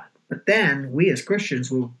thought. But then we as Christians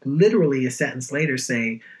will literally a sentence later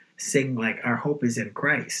sing like our hope is in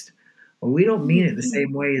Christ. Well, we don't mean it the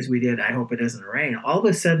same way as we did, I hope it doesn't rain. All of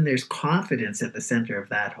a sudden there's confidence at the center of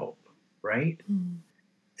that hope, right?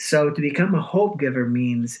 So to become a hope giver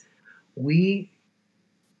means we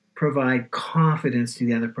provide confidence to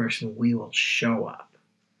the other person. We will show up.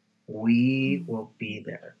 We will be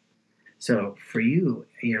there. So for you,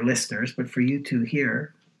 your listeners, but for you two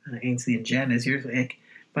here, Ainsley and Jen, if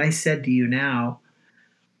I said to you now,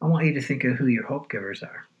 I want you to think of who your hope givers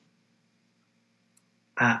are.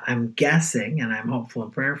 I'm guessing, and I'm hopeful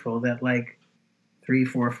and prayerful, that like 3,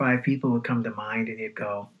 4, 5 people would come to mind and you'd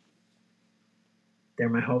go, they're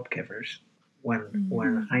my hope givers.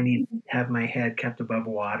 When I need to have my head kept above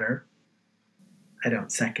water, I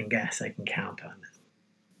don't second guess. I can count on them.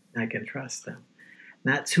 I can trust them.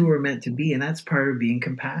 And that's who we're meant to be. And that's part of being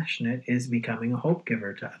compassionate, is becoming a hope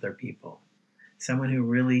giver to other people. Someone who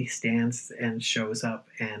really stands and shows up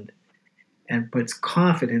and puts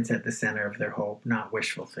confidence at the center of their hope, not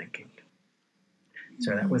wishful thinking.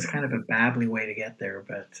 So that was kind of a babbly way to get there,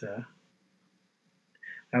 but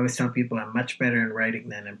I always tell people I'm much better in writing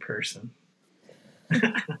than in person.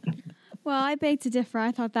 Well, I beg to differ.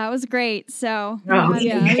 I thought that was great. So I would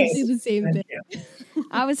do the same thing.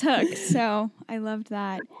 I was hooked. So I loved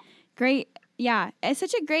that. Great. Yeah. It's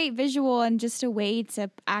such a great visual and just a way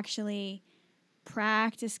to actually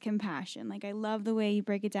practice compassion. Like, I love the way you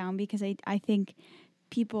break it down, because I think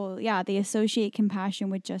people, they associate compassion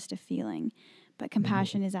with just a feeling. But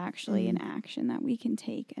compassion is actually an action that we can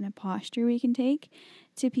take and a posture we can take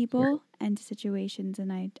to people and to situations.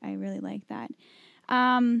 And I really like that.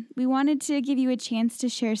 We wanted to give you a chance to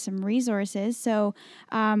share some resources. So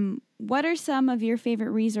what are some of your favorite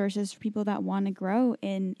resources for people that want to grow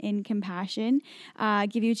in compassion?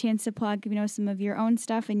 Give you a chance to plug, some of your own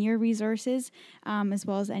stuff and your resources, as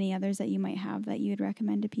well as any others that you might have that you would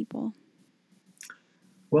recommend to people.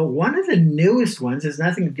 Well, one of the newest ones has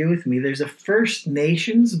nothing to do with me. There's a First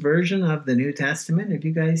Nations version of the New Testament. Have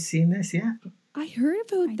you guys seen this yet? I heard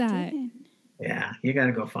about that. Didn't. Yeah, you got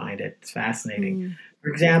to go find it. It's fascinating. For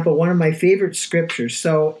example, one of my favorite scriptures.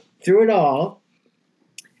 So through it all,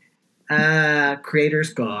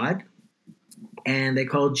 Creator's God, and they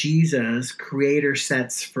call Jesus Creator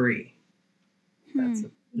Sets Free. That's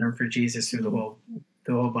the term for Jesus through the whole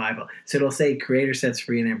Bible. So it'll say Creator Sets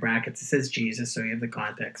Free, and in brackets it says Jesus, so you have the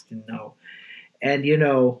context to know. And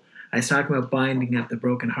I was talking about binding up the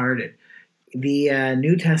brokenhearted. The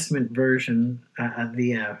New Testament version,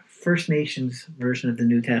 the First Nations version of the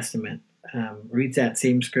New Testament, reads that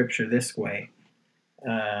same scripture this way.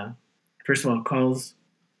 First of all, it calls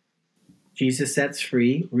Jesus Sets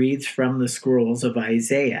Free, reads from the scrolls of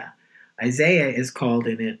Isaiah. Isaiah is called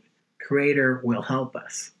in it, Creator Will Help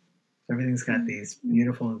Us. So everything's got these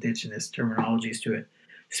beautiful indigenous terminologies to it.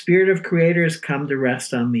 Spirit of Creator has come to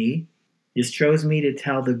rest on me. He has chosen me to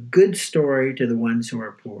tell the good story to the ones who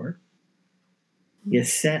are poor. He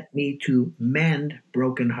has set me to mend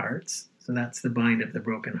broken hearts. So that's the bind of the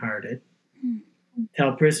brokenhearted.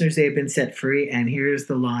 Tell prisoners they have been set free. And here's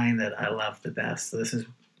the line that I love the best. So this is,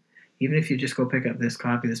 even if you just go pick up this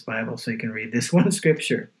copy of this Bible so you can read this one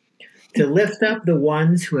scripture, to lift up the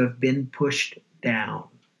ones who have been pushed down.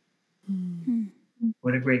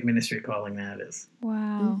 What a great ministry calling that is.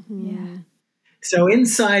 Wow. Yeah. So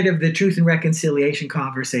inside of the truth and reconciliation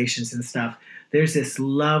conversations and stuff, there's this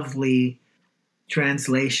lovely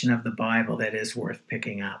translation of the Bible that is worth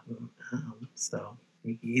picking up. So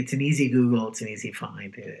it's an easy Google, it's an easy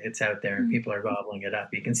find. It's out there and people are gobbling it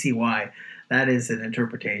up. You can see why that is an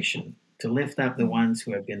interpretation, to lift up the ones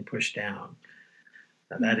who have been pushed down.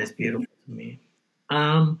 That is beautiful to me.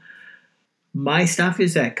 My stuff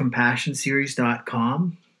is at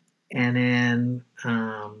compassionseries.com. And then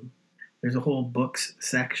there's a whole books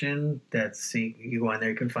section that's, you go on there,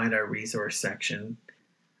 you can find our resource section.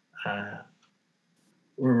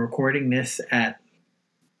 We're recording this at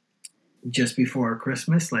just before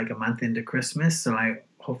Christmas, like a month into Christmas. So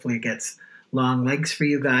hopefully it gets long legs for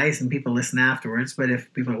you guys and people listen afterwards. But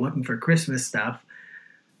if people are looking for Christmas stuff,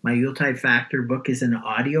 my Yuletide Factor book is an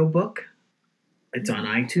audio book. It's on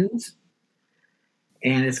iTunes.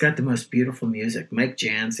 And it's got the most beautiful music. Mike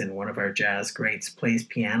Jansen, one of our jazz greats, plays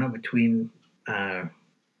piano between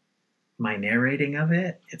my narrating of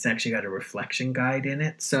it. It's actually got a reflection guide in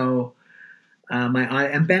it. So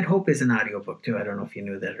and Bent Hope is an audiobook too. I don't know if you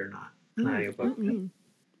knew that or not. An audiobook.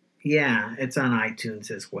 Yeah, it's on iTunes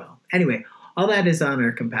as well. Anyway, all that is on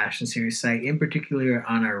our Compassion Series site, in particular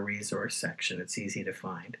on our resource section. It's easy to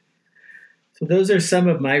find. So those are some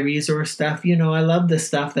of my resource stuff. You know, I love the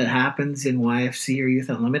stuff that happens in YFC or Youth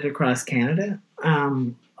Unlimited across Canada.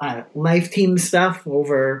 Life team stuff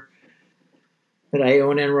over that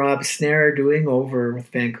Iona and Rob Snare are doing over with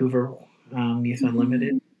Vancouver Youth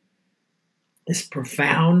Unlimited is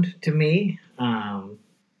profound to me.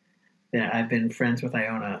 I've been friends with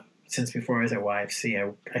Iona since before I was at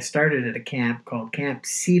YFC. I started at a camp called Camp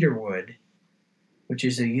Cedarwood, which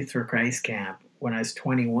is a Youth for Christ camp, when I was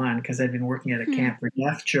 21, because I'd been working at a camp for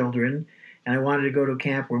deaf children, and I wanted to go to a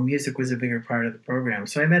camp where music was a bigger part of the program.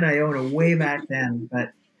 So I met Iona way back then,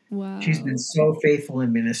 but she's been so faithful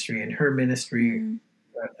in ministry, and her ministry,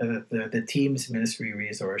 the team's ministry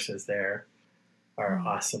resources there are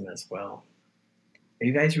awesome as well. Are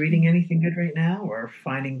you guys reading anything good right now or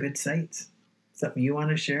finding good sites? Something you want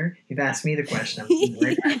to share? You've asked me the question.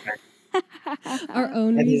 Our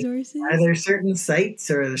own resources? Are there certain sites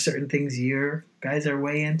or are there certain things you guys are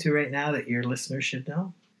way into right now that your listeners should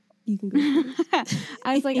know? You can go first.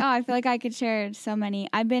 I was like, I feel like I could share so many.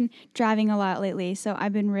 I've been driving a lot lately, so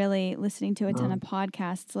I've been really listening to a ton of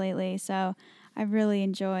podcasts lately. So I've really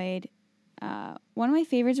enjoyed. One of my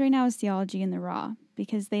favorites right now is Theology in the Raw,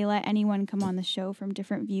 because they let anyone come on the show from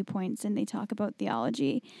different viewpoints and they talk about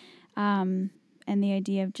theology and the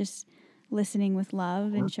idea of just listening with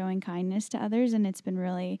love and showing kindness to others. And it's been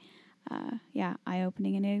really,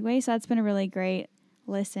 eye-opening in a way. So that's been a really great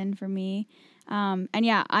listen for me.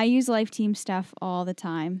 I use Life Team stuff all the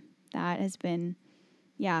time. That has been,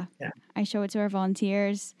 I show it to our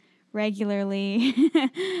volunteers regularly.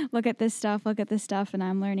 Look at this stuff, and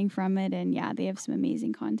I'm learning from it. And they have some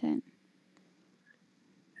amazing content.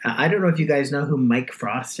 I don't know if you guys know who Mike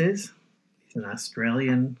Frost is. He's an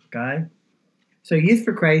Australian guy. So Youth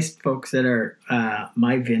for Christ folks that are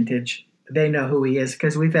my vintage, they know who he is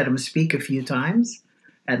because we've had him speak a few times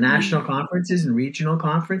at national conferences and regional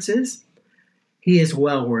conferences. He is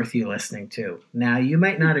well worth you listening to. Now, you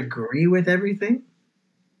might not agree with everything,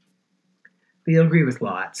 but you'll agree with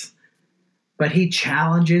lots. But he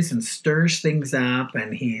challenges and stirs things up,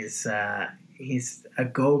 and he's a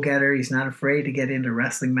go-getter. He's not afraid to get into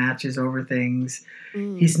wrestling matches over things.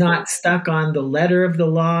 He's not stuck on the letter of the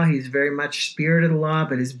law. He's very much spirit of the law,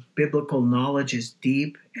 but his biblical knowledge is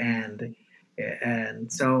deep. And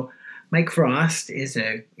so Mike Frost is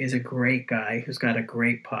a great guy who's got a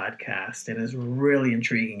great podcast and is really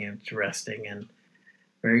intriguing and interesting and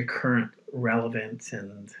very current, relevant,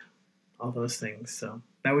 and all those things. So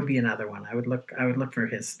that would be another one. I would look for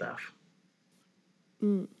his stuff.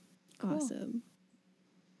 Awesome.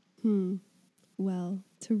 Well,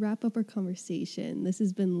 to wrap up our conversation, this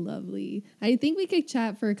has been lovely. I think we could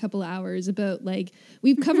chat for a couple hours about,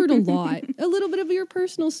 we've covered a lot. A little bit of your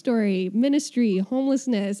personal story, ministry,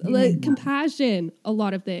 homelessness, compassion, a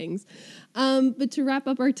lot of things. But to wrap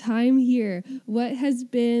up our time here, what has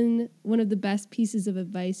been one of the best pieces of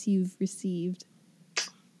advice you've received?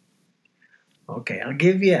 Okay, I'll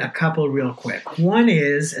give you a couple real quick. One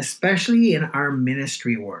is, especially in our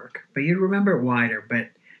ministry work, but you'd remember it wider, but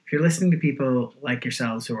if you're listening to people like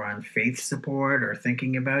yourselves who are on faith support or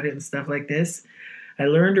thinking about it and stuff like this, I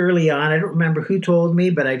learned early on, I don't remember who told me,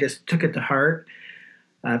 but I just took it to heart,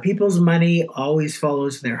 People's money always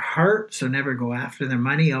follows their heart, so never go after their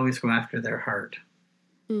money, always go after their heart.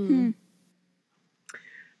 Mm.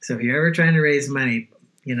 So if you're ever trying to raise money,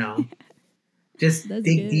 just That's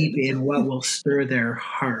dig good. deep in what will stir their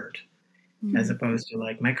heart, as opposed to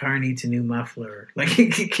like, my car needs a new muffler. Like,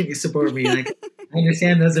 can you support me? Like, I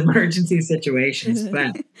understand those emergency situations,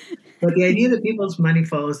 but the idea that people's money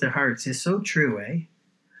follows their hearts is so true, eh?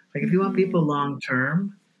 Like, if you want people long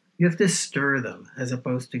term, you have to stir them, as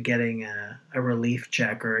opposed to getting a relief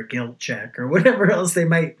check or a guilt check or whatever else they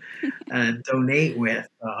might donate with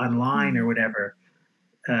online or whatever.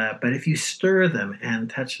 But if you stir them and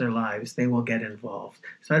touch their lives, they will get involved.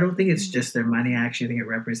 So I don't think it's just their money. I actually think it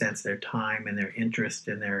represents their time and their interest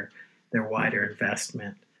in their wider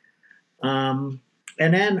investment. And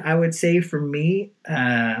then I would say for me,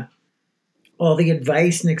 all the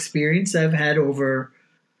advice and experience I've had over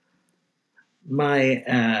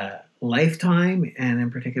my lifetime, and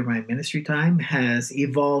in particular my ministry time, has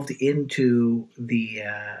evolved into the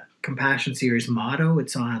Compassion Series motto.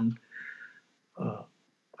 It's on our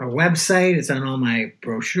website. It's on all my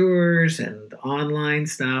brochures and online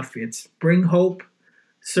stuff. It's bring hope,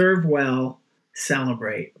 serve well,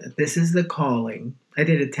 celebrate. This is the calling. I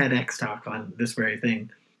did a TEDx talk on this very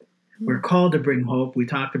thing. We're called to bring hope. We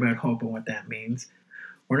talked about hope and what that means.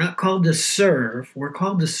 We're not called to serve. We're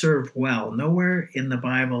called to serve well. Nowhere in the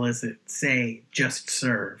Bible does it say just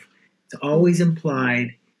serve. It's always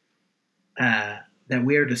implied that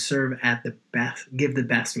we are to serve at the best, give the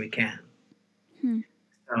best we can.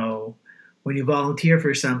 So when you volunteer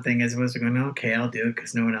for something, as opposed to going, okay, I'll do it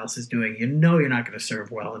because no one else is doing it, you're not going to serve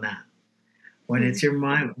well in that. When it's your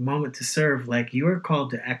moment to serve, like, you are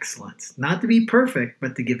called to excellence, not to be perfect,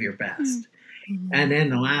 but to give your best. And then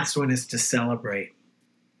the last one is to celebrate.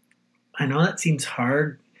 I know that seems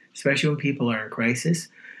hard, especially when people are in crisis,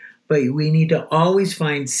 but we need to always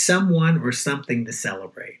find someone or something to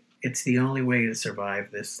celebrate. It's the only way to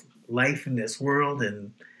survive this life in this world,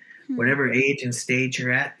 and whatever age and stage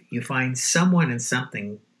you're at, you find someone and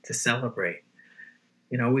something to celebrate.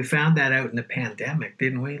 We found that out in the pandemic,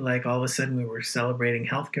 didn't we? Like, all of a sudden we were celebrating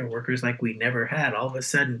healthcare workers like we never had. All of a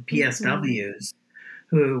sudden PSWs,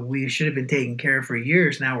 who we should have been taking care of for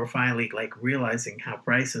years, now we're finally like realizing how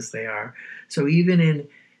priceless they are. So even in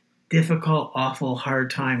difficult, awful,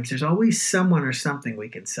 hard times, there's always someone or something we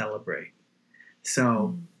can celebrate.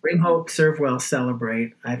 So bring hope, serve well,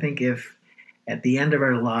 celebrate. I think if at the end of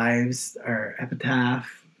our lives, our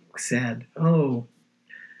epitaph said, oh,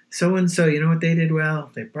 so-and-so, you know what they did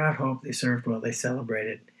well? They brought hope, they served well, they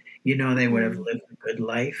celebrated. They would have lived a good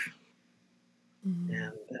life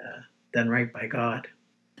and done right by God.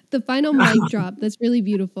 The final mic drop. That's really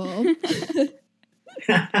beautiful.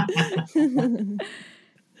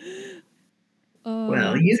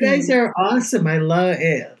 Well, you guys are awesome. I love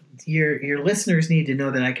it. Your listeners need to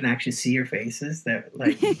know that I can actually see your faces. That,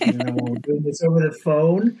 like, when we're doing this over the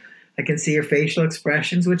phone, I can see your facial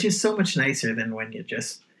expressions, which is so much nicer than when you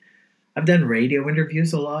just. I've done radio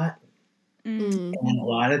interviews a lot, and a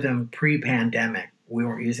lot of them pre-pandemic. We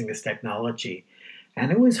weren't using this technology,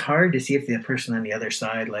 and it was hard to see if the person on the other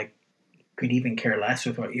side could even care less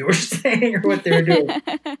with what you were saying or what they were doing.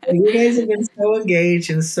 You guys have been so engaged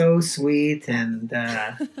and so sweet, and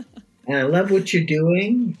I love what you're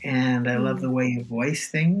doing, and I love the way you voice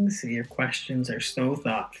things. Your questions are so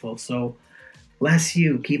thoughtful. So bless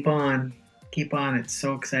you. Keep on. It's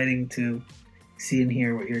so exciting to see and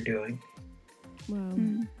hear what you're doing.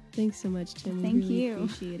 Wow. Thanks so much, Tim. Thank really you.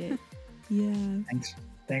 Appreciate it. Yeah.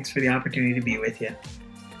 Thanks for the opportunity to be with you.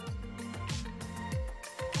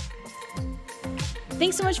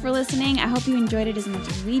 Thanks so much for listening. I hope you enjoyed it as much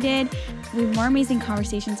as we did. We have more amazing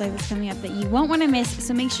conversations like this coming up that you won't want to miss,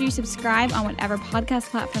 so make sure you subscribe on whatever podcast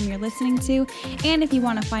platform you're listening to. And if you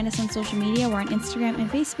want to find us on social media, we're on Instagram and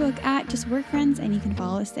Facebook at Just Work Friends, and you can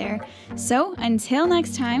follow us there. So until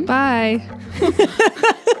next time. Bye.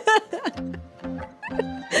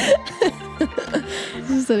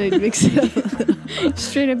 Just thought I'd mix it up.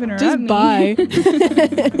 Straight up interrupt Just me. bye.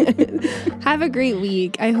 Have a great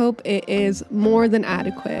week. I hope it is more than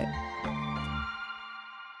adequate.